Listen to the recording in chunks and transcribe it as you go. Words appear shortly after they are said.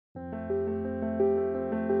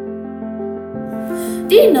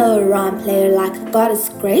Do you know a rhyme player like God is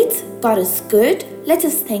great, God is good, let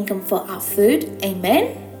us thank Him for our food,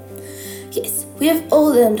 amen? Yes, we have all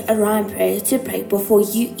learned a rhyme prayer to pray before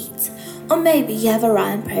you eat, or maybe you have a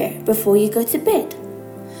rhyme prayer before you go to bed.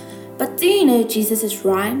 But do you know Jesus'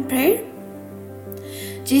 rhyme prayer?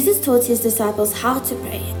 Jesus taught His disciples how to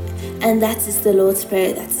pray, and that is the Lord's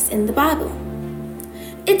Prayer that is in the Bible.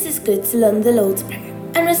 It is good to learn the Lord's Prayer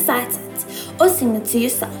and recite it or sing it to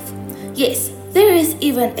yourself. Yes, there is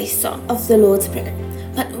even a song of the Lord's Prayer,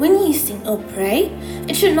 but when you sing or pray,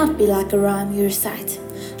 it should not be like a rhyme you recite.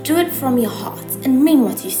 Do it from your heart and mean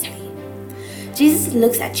what you say. Jesus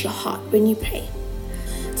looks at your heart when you pray.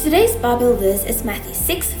 Today's Bible verse is Matthew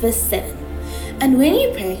 6 verse 7. And when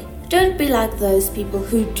you pray, don't be like those people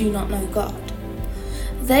who do not know God.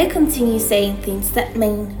 They continue saying things that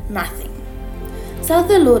mean nothing. Tell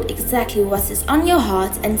the Lord exactly what is on your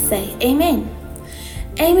heart and say Amen.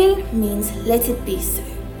 Amen means let it be so.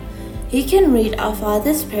 You can read our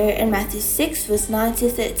Father's prayer in Matthew 6 verse 9 to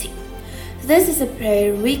 13. This is a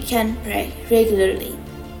prayer we can pray regularly.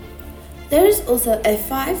 There is also a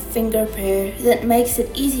 5-finger prayer that makes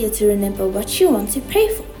it easier to remember what you want to pray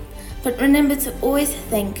for. But remember to always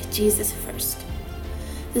thank Jesus first.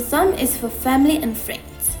 The thumb is for family and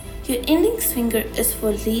friends. Your index finger is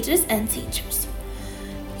for leaders and teachers.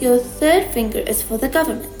 Your third finger is for the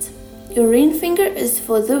government. Your ring finger is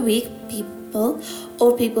for the weak people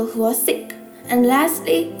or people who are sick. And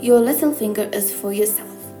lastly, your little finger is for yourself.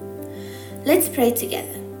 Let's pray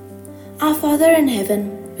together. Our Father in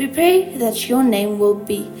heaven, we pray that your name will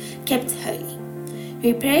be kept holy.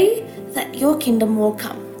 We pray that your kingdom will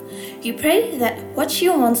come. We pray that what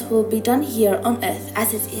you want will be done here on earth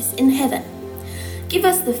as it is in heaven. Give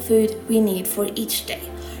us the food we need for each day.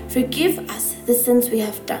 Forgive us the sins we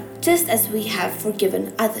have done, just as we have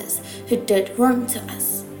forgiven others who did wrong to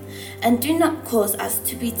us. And do not cause us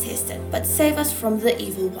to be tested, but save us from the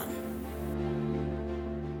evil one.